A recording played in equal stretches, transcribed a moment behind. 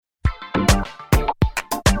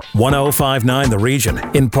1059 The Region,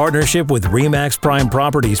 in partnership with RE/MAX Prime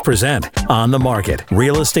Properties, present On the Market,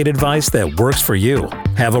 real estate advice that works for you.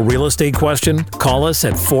 Have a real estate question? Call us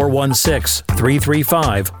at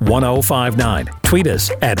 416-335-1059. Tweet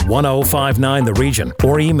us at 1059 The Region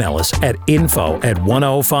or email us at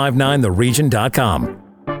info@1059theregion.com.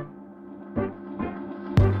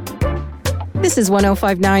 This is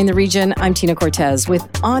 1059 The Region. I'm Tina Cortez with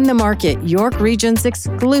On the Market, York Region's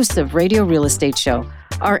exclusive radio real estate show.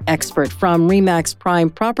 Our expert from RE/MAX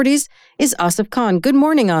Prime Properties is Asif Khan. Good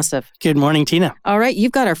morning, Asif. Good morning, Tina. All right,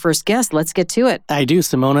 you've got our first guest. Let's get to it. I do.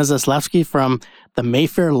 Simona Zaslavsky from the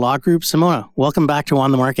Mayfair Law Group. Simona, welcome back to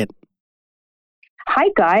On the Market. Hi,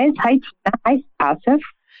 guys. Hi, Tina. Hi, Asif.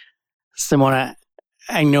 Simona,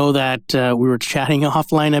 I know that we were chatting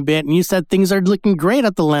offline a bit, and you said things are looking great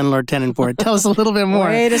at the landlord-tenant board. Tell us a little bit more.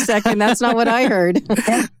 Wait a second. That's not what I heard.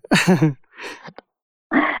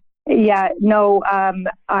 Yeah, no,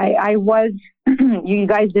 I was, you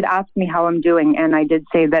guys did ask me how I'm doing, and I did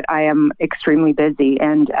say that I am extremely busy.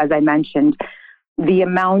 And as I mentioned, the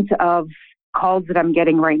amount of calls that I'm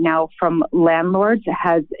getting right now from landlords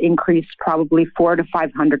has increased probably 400 to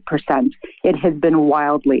 500%. It has been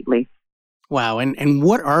wild lately. Wow. And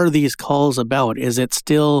what are these calls about? Is it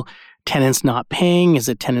still tenants not paying? Is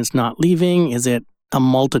it tenants not leaving? Is it a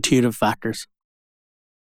multitude of factors?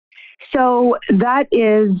 So that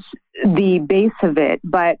is the base of it,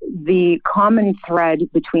 but the common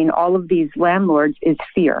thread between all of these landlords is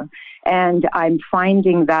fear. And I'm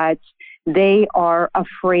finding that they are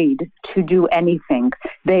afraid to do anything.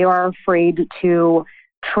 They are afraid to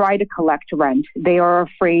try to collect rent. They are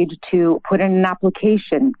afraid to put in an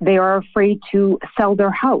application. They are afraid to sell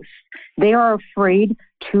their house. They are afraid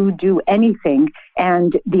to do anything.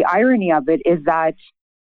 And the irony of it is that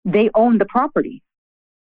they own the property.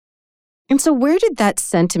 And so where did that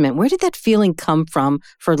sentiment, where did that feeling come from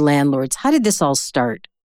for landlords? How did this all start?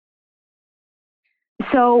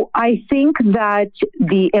 So I think that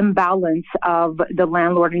the imbalance of the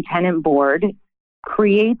landlord and tenant board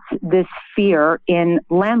creates this fear in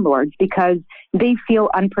landlords because they feel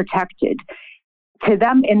unprotected. To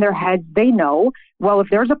them, in their heads, they know, well, if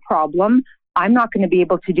there's a problem, I'm not going to be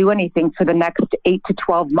able to do anything for the next 8 to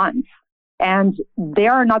 12 months. And they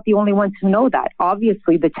are not the only ones who know that.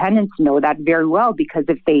 Obviously, the tenants know that very well because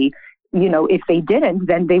if they didn't,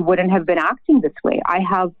 then they wouldn't have been acting this way. I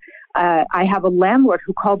have a landlord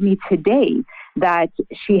who called me today that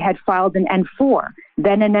she had filed an N4,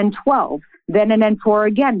 then an N12, then an N4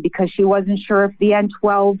 again because she wasn't sure if the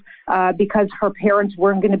N12, because her parents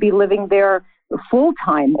weren't going to be living there full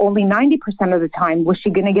time, only 90% of the time, was she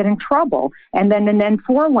going to get in trouble? And then an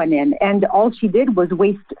N4 went in, and all she did was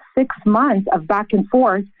waste 6 months of back and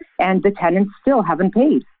forth, and the tenants still haven't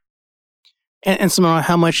paid. And Simona,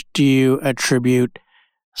 how much do you attribute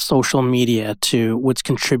social media to what's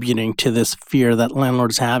contributing to this fear that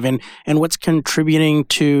landlords have, and what's contributing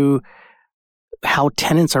to how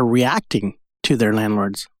tenants are reacting to their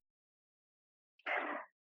landlords?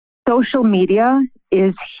 Social media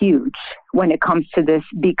is huge when it comes to this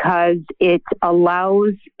because it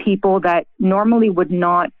allows people that normally would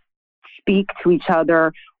not speak to each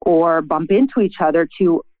other or bump into each other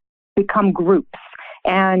to become groups.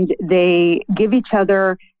 And they give each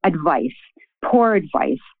other advice, poor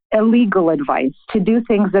advice, illegal advice to do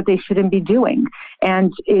things that they shouldn't be doing.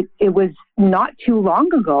 And it was not too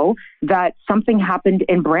long ago that something happened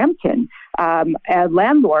in Brampton. A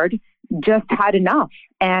landlord just had enough.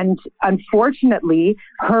 And unfortunately,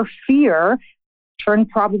 her fear turned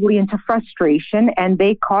probably into frustration, and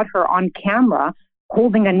they caught her on camera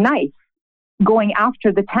holding a knife, going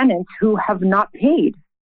after the tenants who have not paid.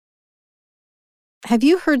 Have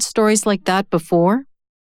you heard stories like that before?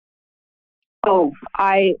 Oh,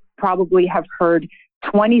 I probably have heard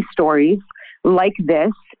 20 stories like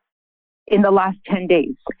this in the last 10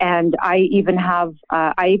 days. And I even have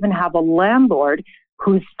a landlord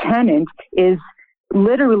whose tenant is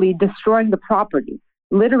literally destroying the property,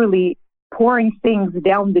 literally pouring things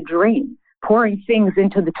down the drain, pouring things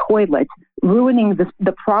into the toilet, ruining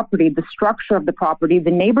the property, the structure of the property. The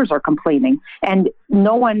neighbors are complaining, and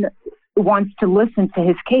no one wants to listen to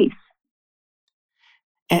his case.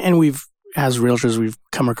 And we've, as realtors, we've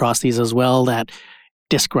come across these as well, that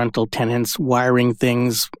disgruntled tenants wiring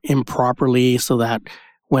things improperly so that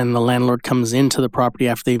when the landlord comes into the property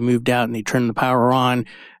after they've moved out and they turn the power on,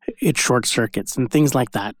 it short circuits and things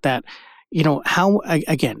like that. That, you know, how,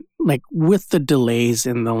 again, like with the delays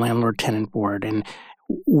in the landlord-tenant board and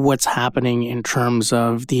what's happening in terms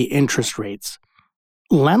of the interest rates,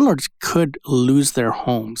 landlords could lose their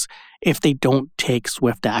homes if they don't take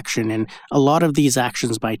swift action. And a lot of these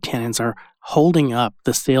actions by tenants are holding up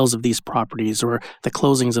the sales of these properties or the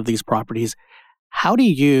closings of these properties. How do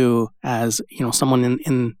you, as someone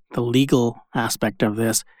in the legal aspect of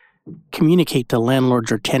this, communicate to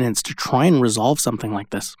landlords or tenants to try and resolve something like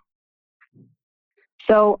this?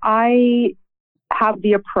 So I have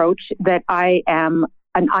the approach that I am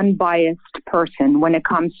an unbiased person when it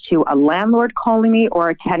comes to a landlord calling me or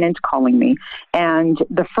a tenant calling me. And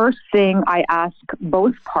the first thing I ask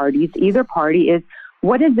both parties, either party, is,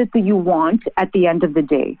 what is it that you want at the end of the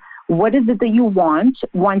day? What is it that you want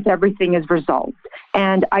once everything is resolved?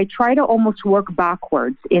 And I try to almost work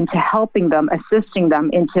backwards into helping them, assisting them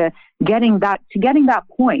into getting that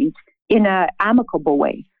point in an amicable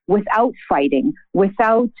way, without fighting,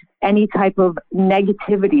 without any type of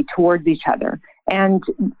negativity towards each other. And,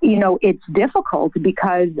 it's difficult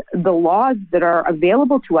because the laws that are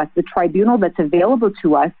available to us, the tribunal that's available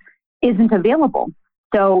to us, isn't available.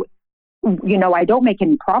 So, I don't make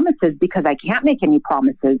any promises because I can't make any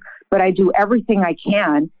promises, but I do everything I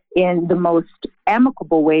can in the most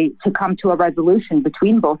amicable way to come to a resolution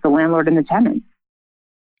between both the landlord and the tenant.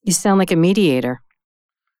 You sound like a mediator.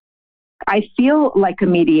 I feel like a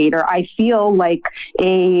mediator. I feel like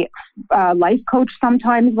a life coach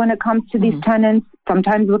sometimes when it comes to these tenants,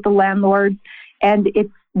 sometimes with the landlords. And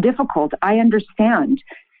it's difficult. I understand.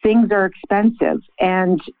 Things are expensive.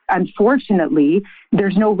 And unfortunately,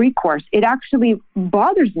 there's no recourse. It actually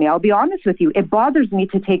bothers me. I'll be honest with you. It bothers me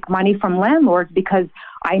to take money from landlords because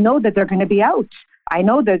I know that they're going to be out. I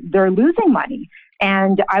know that they're losing money.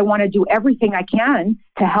 And I want to do everything I can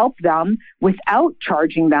to help them without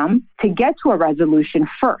charging them to get to a resolution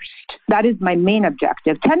first. That is my main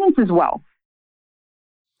objective. Tenants as well.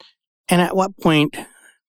 And at what point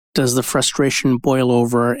does the frustration boil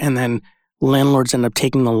over and then landlords end up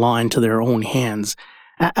taking the law into their own hands?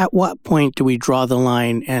 At what point do we draw the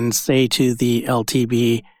line and say to the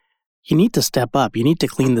LTB, you need to step up, you need to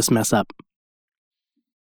clean this mess up?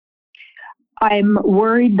 I'm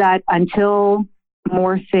worried that until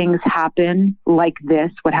more things happen like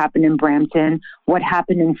this, what happened in Brampton, what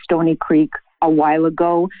happened in Stony Creek a while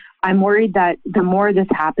ago, I'm worried that the more this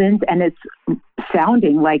happens, and it's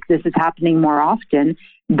sounding like this is happening more often,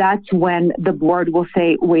 that's when the board will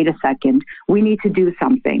say, wait a second, we need to do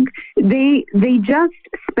something. They just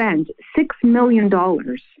spent $6 million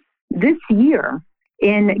this year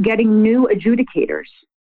in getting new adjudicators,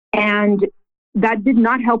 and that did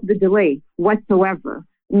not help the delay whatsoever.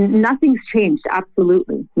 Nothing's changed,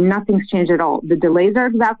 absolutely. Nothing's changed at all. The delays are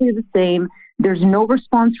exactly the same. There's no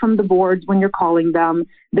response from the boards when you're calling them.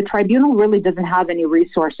 The tribunal really doesn't have any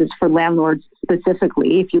resources for landlords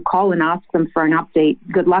specifically. If you call and ask them for an update,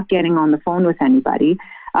 good luck getting on the phone with anybody.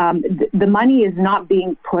 The money is not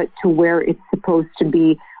being put to where it's supposed to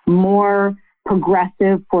be more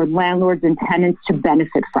progressive for landlords and tenants to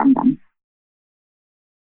benefit from them.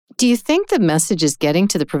 Do you think the message is getting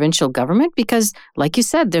to the provincial government? Because, like you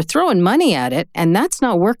said, they're throwing money at it, and that's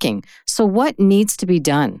not working. So what needs to be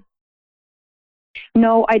done?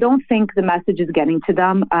 No, I don't think the message is getting to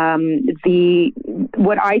them.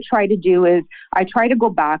 What I try to do is I try to go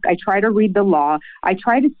back. I try to read the law. I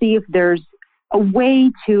try to see if there's a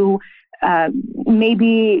way to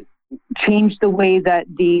maybe change the way that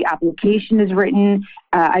the application is written.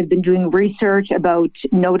 I've been doing research about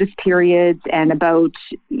notice periods and about,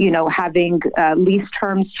 having lease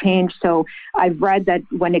terms change. So I've read that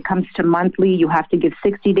when it comes to monthly, you have to give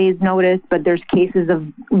 60 days notice, but there's cases of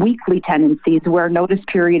weekly tenancies where notice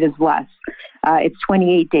period is less. It's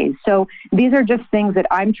 28 days. So these are just things that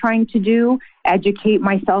I'm trying to do, educate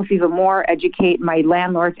myself even more, educate my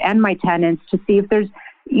landlords and my tenants to see if there's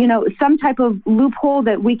some type of loophole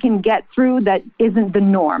that we can get through that isn't the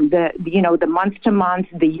norm, the month to month,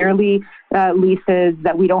 the yearly leases,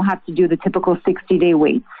 that we don't have to do the typical 60-day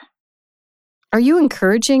waits. Are you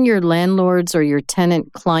encouraging your landlords or your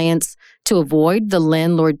tenant clients to avoid the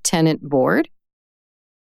landlord-tenant board?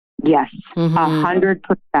 Yes,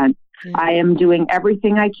 100%. I am doing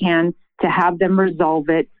everything I can to have them resolve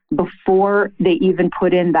it before they even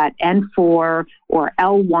put in that N4 or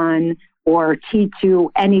L1 or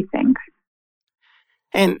T2, anything.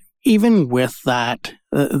 And even with that,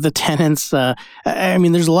 the tenants, there's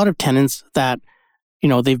a lot of tenants that,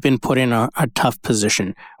 they've been put in a tough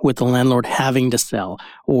position with the landlord having to sell,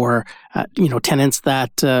 or, tenants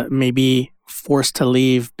that may be forced to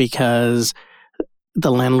leave because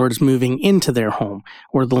the landlord's moving into their home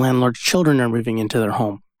or the landlord's children are moving into their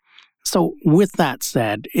home. So with that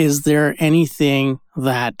said, is there anything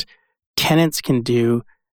that tenants can do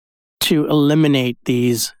to eliminate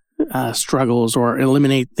these struggles or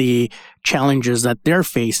eliminate the challenges that they're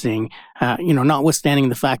facing, notwithstanding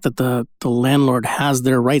the fact that the landlord has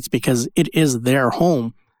their rights because it is their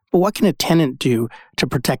home. But what can a tenant do to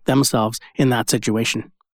protect themselves in that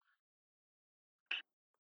situation?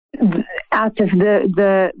 Asif,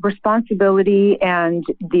 the responsibility and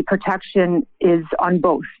the protection is on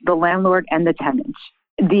both the landlord and the tenant.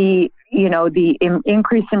 The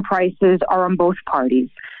increase in prices are on both parties.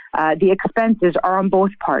 The expenses are on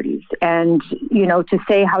both parties. And, to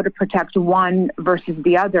say how to protect one versus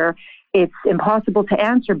the other, it's impossible to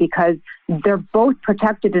answer because they're both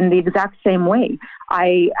protected in the exact same way.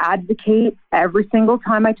 I advocate every single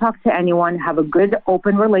time I talk to anyone, have a good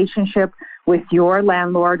open relationship with your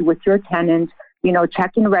landlord, with your tenant,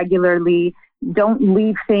 check in regularly. Don't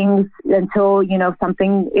leave things until,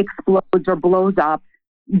 something explodes or blows up.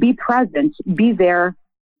 Be present, be there,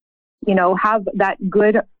 have that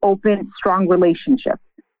good, open, strong relationship.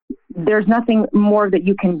 There's nothing more that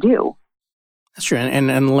you can do. That's true. And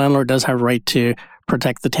the landlord does have a right to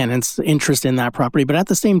protect the tenant's interest in that property. But at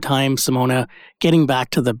the same time, Simona, getting back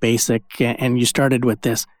to the basic, and you started with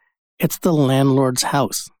this, it's the landlord's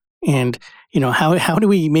house. And, how do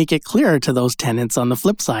we make it clear to those tenants on the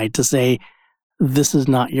flip side to say, this is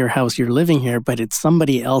not your house, you're living here, but it's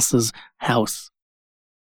somebody else's house?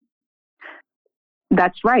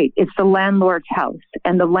 That's right. It's the landlord's house.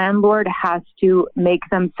 And the landlord has to make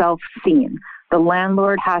themselves seen. The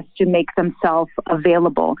landlord has to make themselves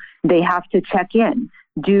available. They have to check in,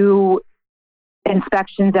 do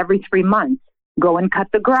inspections every 3 months, go and cut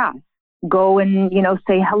the grass, go and,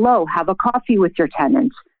 say hello, have a coffee with your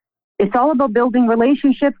tenant. It's all about building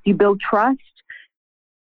relationships. You build trust.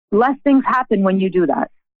 Less things happen when you do that.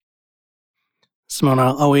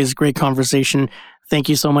 Simona, always great conversation. Thank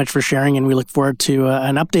you so much for sharing, and we look forward to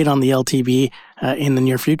an update on the LTB in the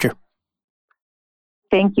near future.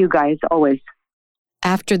 Thank you, guys, always.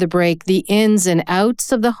 After the break, the ins and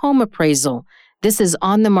outs of the home appraisal. This is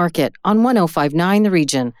On the Market on 105.9 The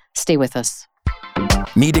Region. Stay with us.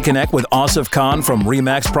 Need to connect with Asif Khan from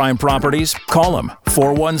RE/MAX Prime Properties? Call him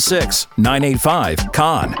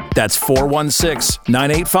 416-985-KHAN. That's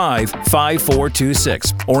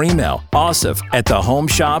 416-985-5426. Or email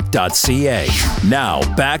asif@thehomeshop.ca.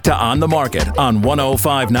 Now, back to On the Market on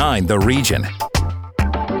 105.9 The Region.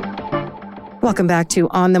 Welcome back to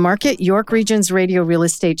On the Market, York Region's radio real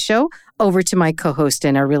estate show. Over to my co-host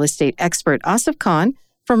and our real estate expert, Asif Khan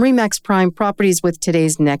from RE/MAX Prime Properties with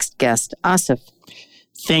today's next guest. Asif.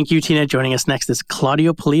 Thank you, Tina. Joining us next is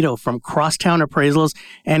Claudio Polito from Crosstown Appraisals.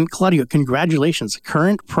 And Claudio, congratulations,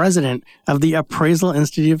 current president of the Appraisal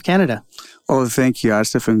Institute of Canada. Oh, thank you,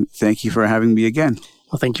 Asif, and thank you for having me again.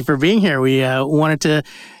 Well, thank you for being here. We wanted to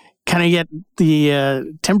kind of get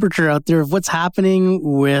the temperature out there of what's happening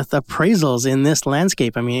with appraisals in this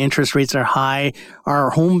landscape. I mean, interest rates are high.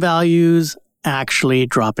 Are home values actually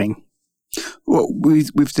dropping? Well,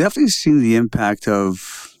 we've definitely seen the impact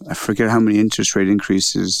of, I forget how many interest rate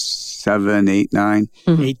increases, 7, 8, 9.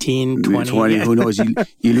 18, 20. Who knows?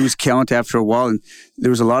 You lose count after a while. And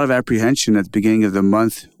there was a lot of apprehension at the beginning of the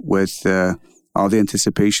month with all the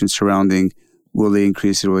anticipation surrounding will they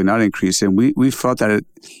increase it or will they not increase it. And we felt that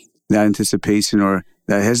that anticipation or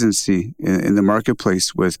that hesitancy in the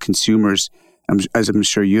marketplace with consumers, as I'm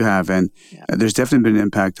sure you have. And there's definitely been an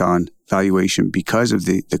impact on valuation because of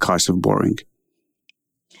the cost of borrowing.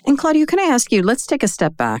 And Claudio, can I ask you, let's take a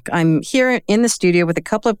step back. I'm here in the studio with a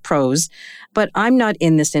couple of pros, but I'm not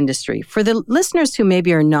in this industry. For the listeners who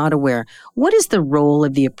maybe are not aware, what is the role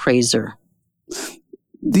of the appraiser?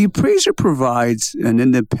 The appraiser provides an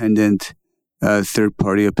independent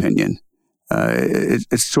third-party opinion.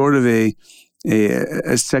 It's sort of a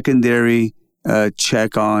secondary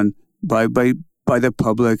check on by the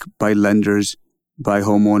public, by lenders, by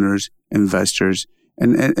homeowners, investors,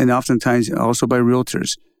 and oftentimes also by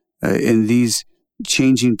realtors. In these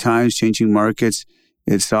changing times, changing markets,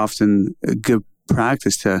 it's often a good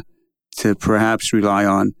practice to perhaps rely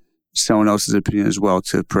on someone else's opinion as well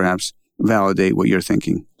to perhaps validate what you're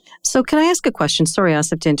thinking. So can I ask a question? Sorry,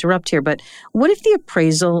 Asif, to interrupt here, but what if the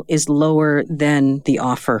appraisal is lower than the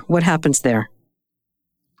offer? What happens there?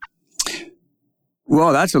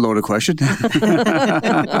 Well, that's a loaded question.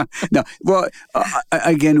 No, well,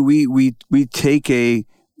 again, we take an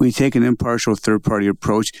impartial third-party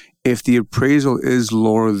approach. If the appraisal is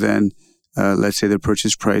lower than, let's say, the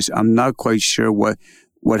purchase price, I'm not quite sure what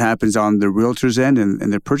happens on the realtor's end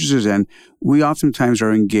and the purchaser's end. We oftentimes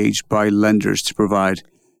are engaged by lenders to provide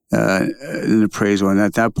an appraisal, and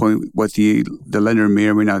at that point, what the lender may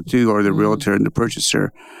or may not do, or the realtor and the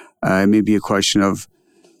purchaser, it may be a question of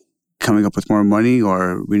coming up with more money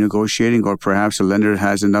or renegotiating, or perhaps the lender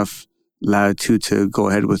has enough latitude to go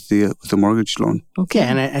ahead with the mortgage loan. Okay,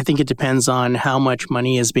 and I think it depends on how much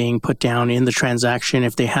money is being put down in the transaction.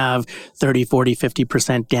 If they have 30, 40,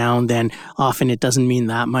 50% down, then often it doesn't mean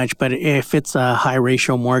that much. But if it's a high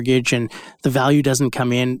ratio mortgage and the value doesn't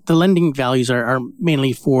come in, the lending values are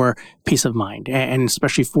mainly for peace of mind, and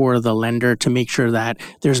especially for the lender to make sure that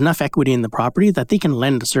there's enough equity in the property that they can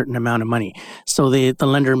lend a certain amount of money. So the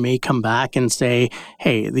lender may come back and say,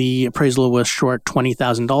 hey, the appraisal was short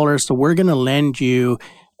 $20,000, so we're going to lend you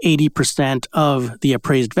 80% of the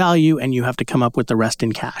appraised value, and you have to come up with the rest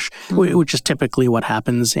in cash, which is typically what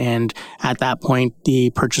happens. And at that point, the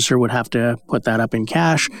purchaser would have to put that up in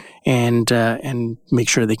cash and make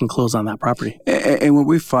sure they can close on that property. And what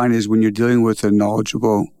we find is when you're dealing with a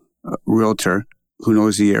knowledgeable realtor who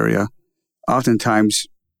knows the area, oftentimes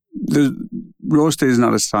the real estate is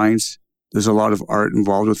not a science. There's a lot of art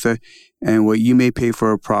involved with it. And what you may pay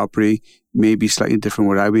for a property may be slightly different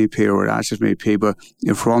what I may pay or what assets may pay. But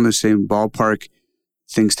if we're all in the same ballpark,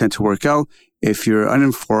 things tend to work out. If you're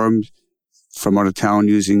uninformed from out of town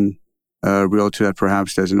using a realtor that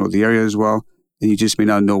perhaps doesn't know the area as well, then you just may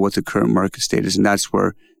not know what the current market state is. And that's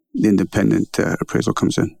where the independent appraisal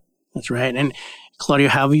comes in. That's right. And Claudio,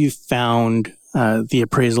 how have you found the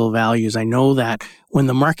appraisal values? I know that when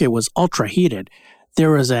the market was ultra heated,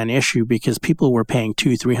 there was an issue because people were paying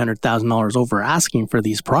 $200,000-$300,000 over asking for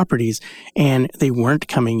these properties, and they weren't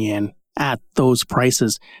coming in at those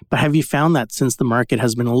prices. But have you found that since the market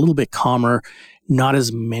has been a little bit calmer, not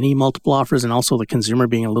as many multiple offers, and also the consumer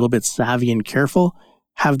being a little bit savvy and careful,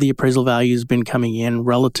 have the appraisal values been coming in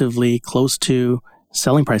relatively close to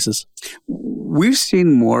selling prices? We've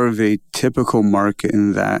seen more of a typical market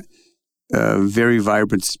in that very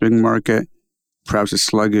vibrant spring market, perhaps a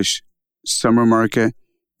sluggish summer market.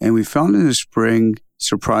 And we found in the spring,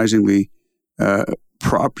 surprisingly,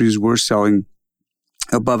 properties were selling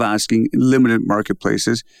above asking in limited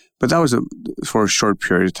marketplaces, but that was for a short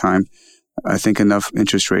period of time. I think enough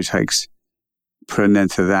interest rate hikes put an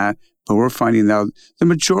end to that. But we're finding now the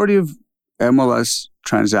majority of MLS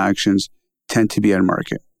transactions tend to be at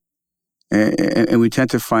market. And we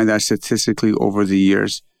tend to find that statistically over the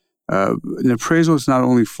years. An appraisal is not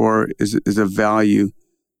only is a value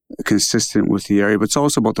consistent with the area, but it's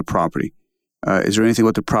also about the property. Is there anything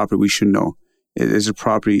about the property we should know? Is the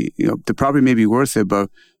property, the property may be worth it, but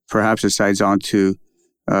perhaps it sides onto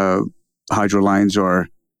hydro lines or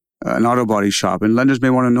an auto body shop, and lenders may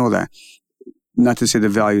want to know that. Not to say the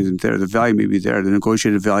value isn't there. The value may be there. The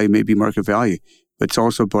negotiated value may be market value, but it's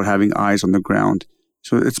also about having eyes on the ground.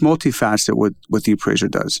 So it's multifaceted what the appraiser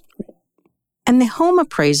does. And the home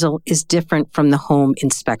appraisal is different from the home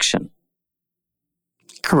inspection.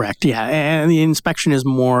 Correct, yeah. And the inspection is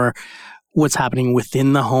more what's happening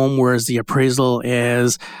within the home, whereas the appraisal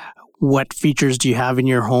is what features do you have in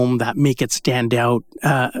your home that make it stand out,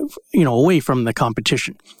 away from the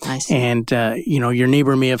competition. I see. And, your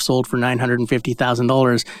neighbor may have sold for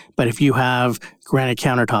 $950,000, but if you have granite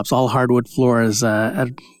countertops, all hardwood floors, a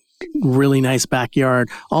really nice backyard,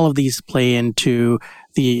 all of these play into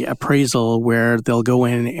the appraisal where they'll go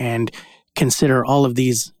in and consider all of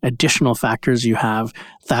these additional factors you have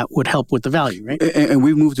that would help with the value, right? And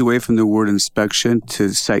we've moved away from the word inspection to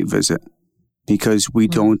site visit because we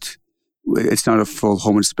don't, it's not a full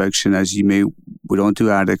home inspection we don't do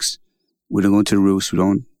attics, we don't go into roofs, we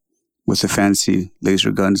don't, with the fancy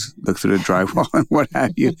laser guns, look through the drywall and what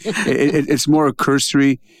have you. It's more a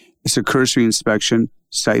cursory inspection,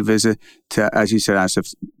 site visit to, as you said,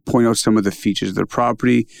 point out some of the features of the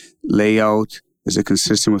property, layout, is it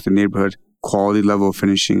consistent with the neighborhood, quality level of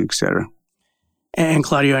finishing, etc. And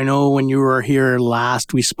Claudio, I know when you were here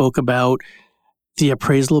last, we spoke about the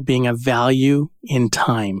appraisal being a value in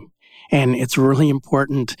time. And it's really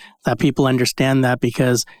important that people understand that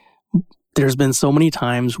because there's been so many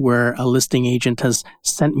times where a listing agent has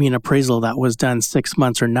sent me an appraisal that was done 6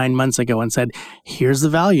 months or 9 months ago and said, here's the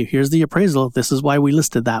value, here's the appraisal, this is why we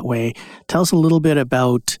listed that way. Tell us a little bit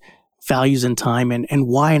about values in time and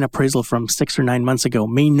why an appraisal from 6 or 9 months ago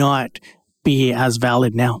may not be as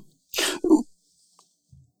valid now.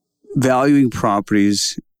 Valuing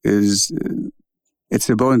properties it's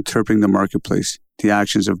about interpreting the marketplace, the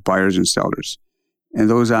actions of buyers and sellers. And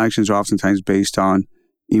those actions are oftentimes based on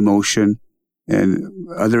emotion and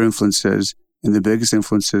other influences. And the biggest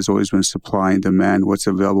influence has always been supply and demand, what's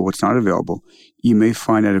available, what's not available. You may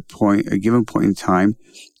find at a given point in time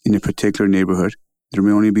in a particular neighborhood, there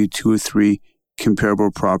may only be 2 or 3 comparable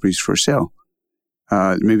properties for sale.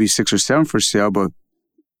 Maybe 6 or 7 for sale, but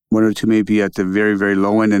 1 or 2 may be at the very, very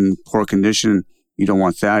low end in poor condition. You don't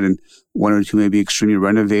want that. And one or two may be extremely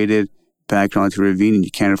renovated, back onto a ravine, and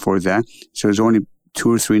you can't afford that. So there's only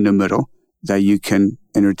 2 or 3 in the middle that you can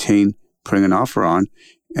entertain putting an offer on.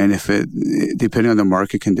 And if it, depending on the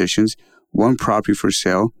market conditions, 1 property for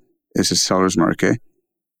sale is a seller's market.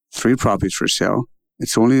 3 properties for sale,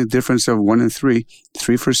 it's only a difference of 1 and 3.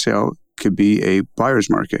 3 for sale could be a buyer's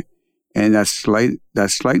market. And that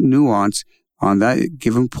slight nuance on that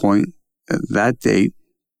given point, that date,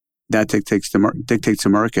 that dictates the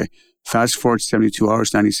market. Fast forward 72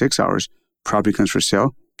 hours, 96 hours, property comes for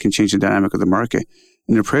sale, can change the dynamic of the market.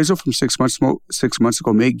 An appraisal from 6 months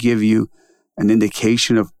ago may give you an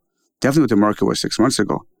indication of definitely what the market was 6 months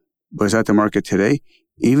ago. But is that the market today?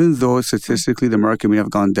 Even though statistically the market may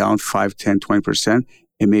have gone down 5, 10, 20%,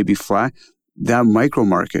 it may be flat. That micro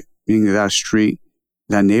market, meaning that street,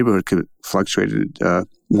 that neighborhood could fluctuate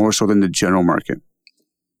more so than the general market.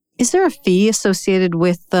 Is there a fee associated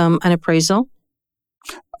with an appraisal?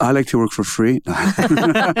 I like to work for free.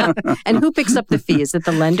 And who picks up the fee? Is it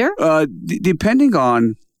the lender? Depending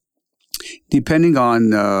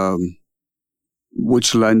on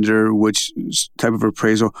which lender, which type of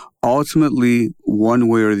appraisal, ultimately, one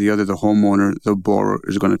way or the other, the homeowner, the borrower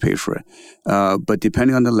is going to pay for it. But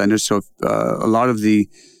depending on the lender, so a lot of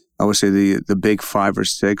I would say the big 5 or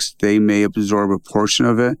 6, they may absorb a portion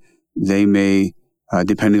of it. They may,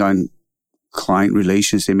 depending on client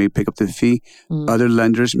relations, they may pick up the fee. Other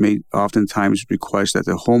lenders may oftentimes request that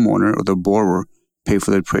the homeowner or the borrower pay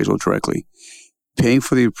for the appraisal directly. Paying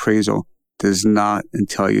for the appraisal does not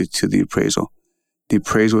entitle you to the appraisal. The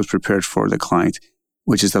appraisal is prepared for the client,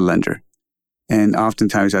 which is the lender. And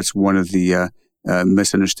oftentimes that's one of the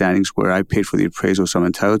misunderstandings where I paid for the appraisal, so I'm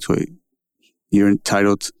entitled to it. You're not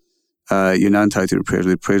entitled to the appraisal.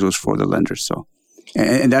 The appraisal is for the lender. So,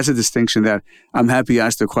 and that's a distinction that I'm happy you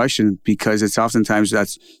asked the question, because it's oftentimes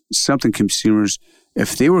that's something consumers,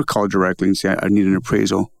 if they were called directly and say, I need an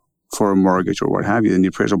appraisal for a mortgage or what have you, then the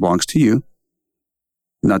appraisal belongs to you,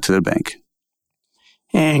 not to the bank.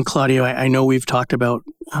 And Claudio, I know we've talked about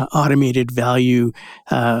automated value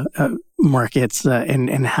markets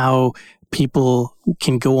and how people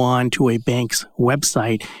can go on to a bank's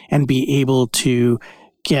website and be able to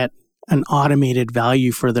get an automated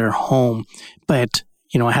value for their home. But,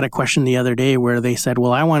 I had a question the other day where they said,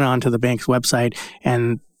 well, I went onto the bank's website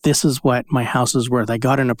and this is what my house is worth. I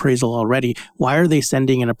got an appraisal already. Why are they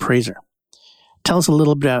sending an appraiser? Tell us a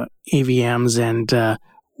little bit about AVMs and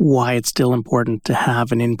why it's still important to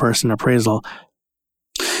have an in-person appraisal.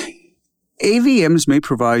 AVMs may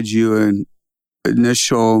provide you an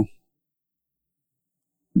initial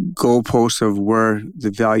goalpost of where the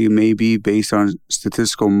value may be based on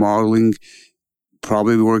statistical modeling.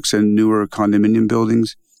 Probably works in newer condominium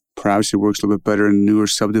buildings. Perhaps it works a little bit better in newer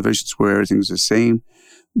subdivisions where everything's the same.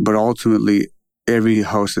 But ultimately, every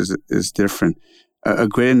house is different. A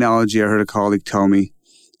great analogy I heard a colleague tell me,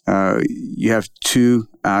 you have 2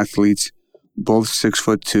 athletes, both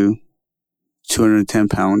 6'2", 210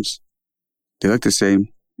 pounds. They look the same.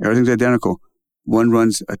 Everything's identical. One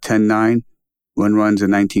runs a 10.9, one runs a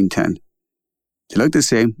 19.10. They look the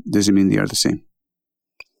same, doesn't mean they are the same.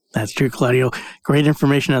 That's true, Claudio. Great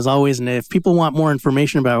information as always. And if people want more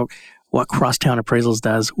information about what Crosstown Appraisals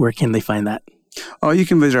does, where can they find that? Oh, you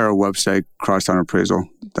can visit our website,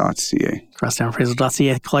 crosstownappraisal.ca.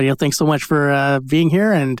 Crosstownappraisal.ca. Claudio, thanks so much for being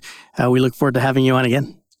here, and we look forward to having you on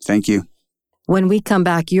again. Thank you. When we come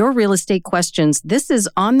back, your real estate questions. This is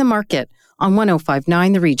On the Market on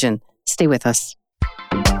 105.9 The Region. Stay with us.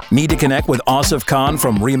 Need to connect with Asif Khan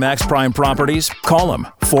from RE/MAX Prime Properties? Call him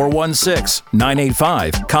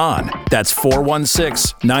 416-985-KHAN. That's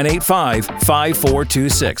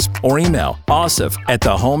 416-985-5426. Or email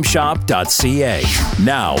asif@thehomeshop.ca.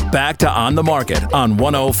 Now back to On the Market on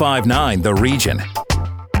 105.9 The Region.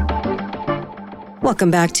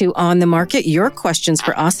 Welcome back to On the Market. Your questions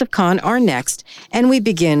for Asif Khan are next. And we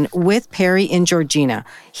begin with Perry in Georgina.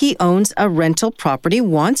 He owns a rental property,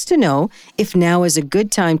 wants to know if now is a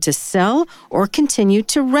good time to sell or continue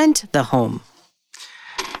to rent the home.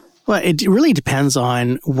 Well, it really depends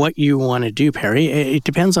on what you want to do, Perry. It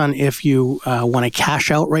depends on if you want to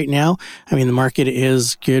cash out right now. I mean, the market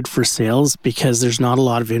is good for sales because there's not a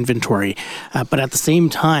lot of inventory. But at the same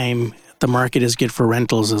time, the market is good for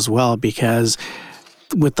rentals as well, because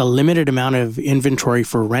with the limited amount of inventory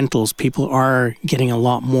for rentals, people are getting a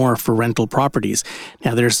lot more for rental properties.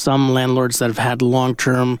 Now, there's some landlords that have had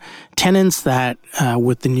long-term tenants that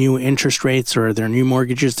with the new interest rates or their new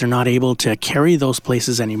mortgages, they're not able to carry those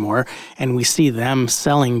places anymore. And we see them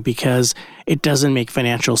selling because it doesn't make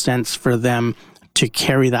financial sense for them to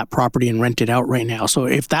carry that property and rent it out right now. So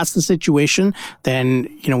if that's the situation,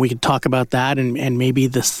 then, we could talk about that and maybe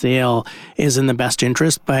the sale is in the best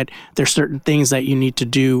interest. But there's certain things that you need to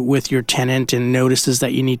do with your tenant and notices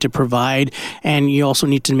that you need to provide. And you also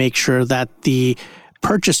need to make sure that the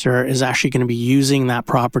purchaser is actually going to be using that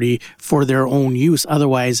property for their own use.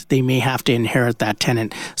 Otherwise, they may have to inherit that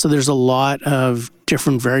tenant. So there's a lot of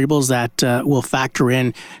different variables that will factor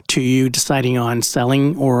in to you deciding on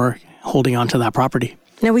selling or holding on to that property.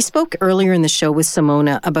 Now, we spoke earlier in the show with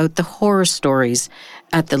Simona about the horror stories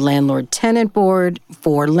at the landlord-tenant board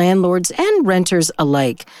for landlords and renters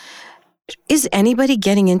alike. Is anybody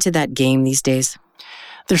getting into that game these days?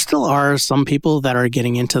 There still are some people that are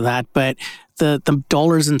getting into that, but the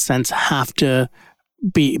dollars and cents have to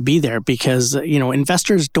be there because,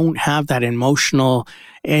 investors don't have that emotional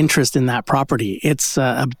interest in that property. It's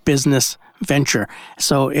a business venture.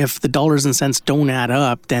 So if the dollars and cents don't add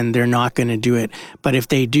up, then they're not going to do it. But if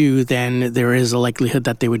they do, then there is a likelihood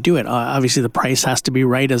that they would do it. Obviously, the price has to be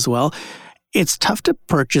right as well. It's tough to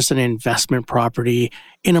purchase an investment property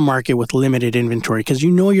in a market with limited inventory because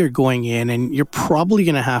you're going in and you're probably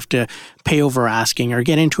going to have to pay over asking or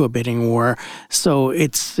get into a bidding war. So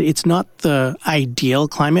it's not the ideal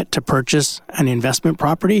climate to purchase an investment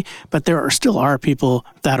property, but there still are people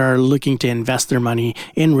that are looking to invest their money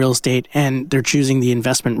in real estate and they're choosing the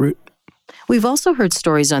investment route. We've also heard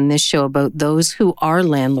stories on this show about those who are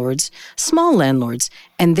landlords, small landlords,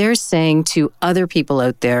 and they're saying to other people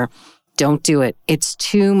out there, don't do it. It's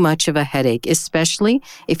too much of a headache, especially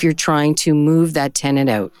if you're trying to move that tenant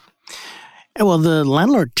out. Well, the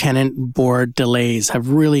landlord-tenant board delays have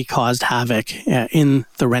really caused havoc in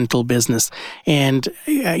the rental business. And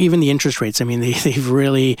even the interest rates, they've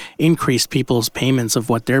really increased people's payments of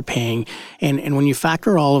what they're paying. And when you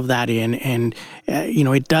factor all of that in, and,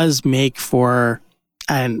 it does make for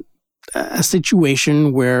a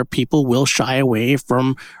situation where people will shy away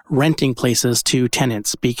from renting places to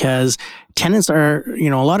tenants because tenants are, a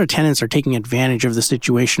lot of tenants are taking advantage of the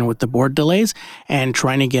situation with the board delays and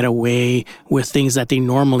trying to get away with things that they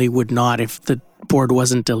normally would not if the board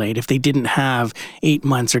wasn't delayed, if they didn't have 8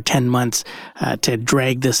 months or 10 months to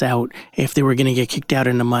drag this out, if they were going to get kicked out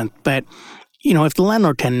in a month. But, if the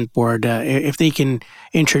landlord-tenant board, if they can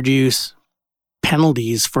introduce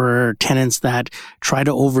penalties for tenants that try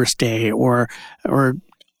to overstay or are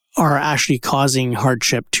actually causing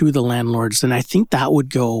hardship to the landlords, then I think that would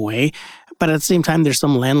go away. But at the same time, there's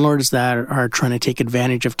some landlords that are trying to take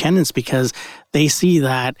advantage of tenants because they see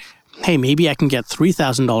that, hey, maybe I can get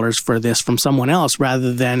 $3,000 for this from someone else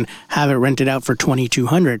rather than have it rented out for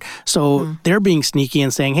 $2,200. So they're being sneaky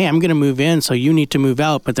and saying, hey, I'm going to move in, so you need to move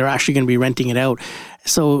out, but they're actually going to be renting it out.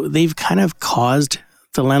 So they've kind of caused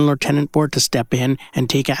the landlord-tenant board to step in and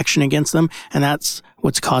take action against them. And that's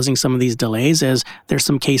what's causing some of these delays is there's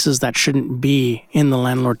some cases that shouldn't be in the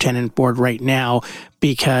landlord-tenant board right now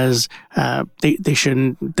because they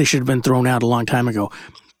should have been thrown out a long time ago.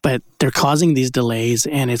 But they're causing these delays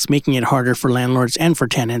and it's making it harder for landlords and for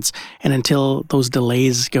tenants. And until those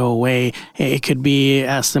delays go away, it could be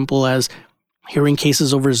as simple as hearing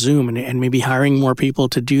cases over Zoom and maybe hiring more people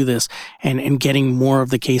to do this and getting more of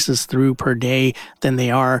the cases through per day than they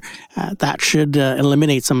are. That should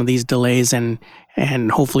eliminate some of these delays and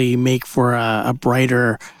hopefully make for a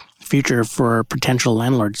brighter future for potential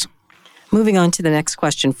landlords. Moving on to the next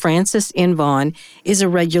question. Francis in Vaughan is a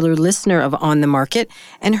regular listener of On the Market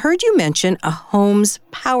and heard you mention a home's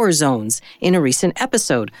power zones in a recent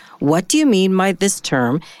episode. What do you mean by this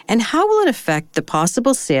term, and how will it affect the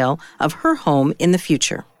possible sale of her home in the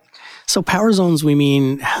future? So power zones, we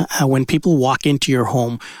mean when people walk into your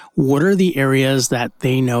home, what are the areas that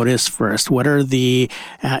they notice first? What are the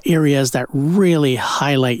areas that really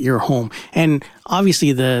highlight your home? And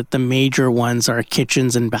obviously the major ones are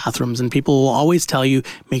kitchens and bathrooms, and people will always tell you,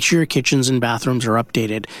 make sure your kitchens and bathrooms are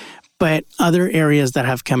updated. But other areas that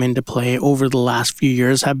have come into play over the last few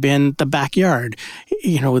years have been the backyard.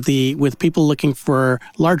 With people looking for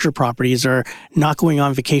larger properties or not going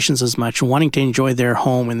on vacations as much, wanting to enjoy their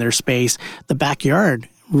home and their space, the backyard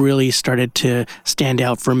really started to stand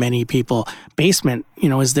out for many people. Basement,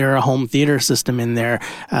 is there a home theater system in there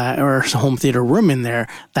or a home theater room in there?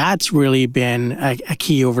 That's really been a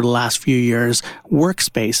key over the last few years.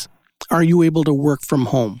 Workspace. Are you able to work from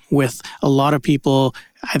home? With a lot of people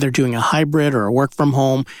either doing a hybrid or a work from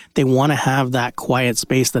home, they want to have that quiet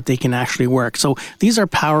space that they can actually work. So these are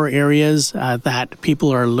power areas that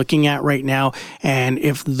people are looking at right now. And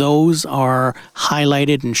if those are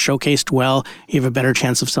highlighted and showcased well, you have a better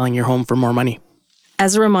chance of selling your home for more money.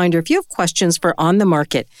 As a reminder, if you have questions for On the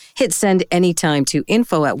Market, hit send anytime to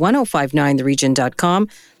info@1059theregion.com.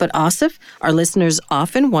 But Asif, our listeners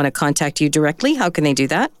often want to contact you directly. How can they do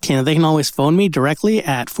that? They can always phone me directly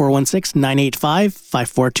at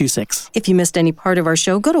 416-985-5426. If you missed any part of our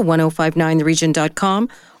show, go to 1059theregion.com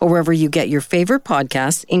or wherever you get your favorite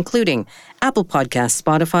podcasts, including Apple Podcasts,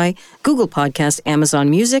 Spotify, Google Podcasts, Amazon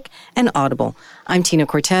Music, and Audible. I'm Tina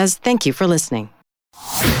Cortez. Thank you for listening.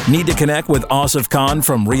 Need to connect with Asif Khan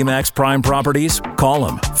from RE/MAX Prime Properties? Call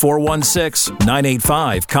him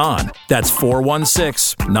 416-985-KHAN. That's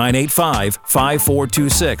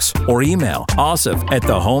 416-985-5426 or email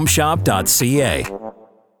asif@thehomeshop.ca.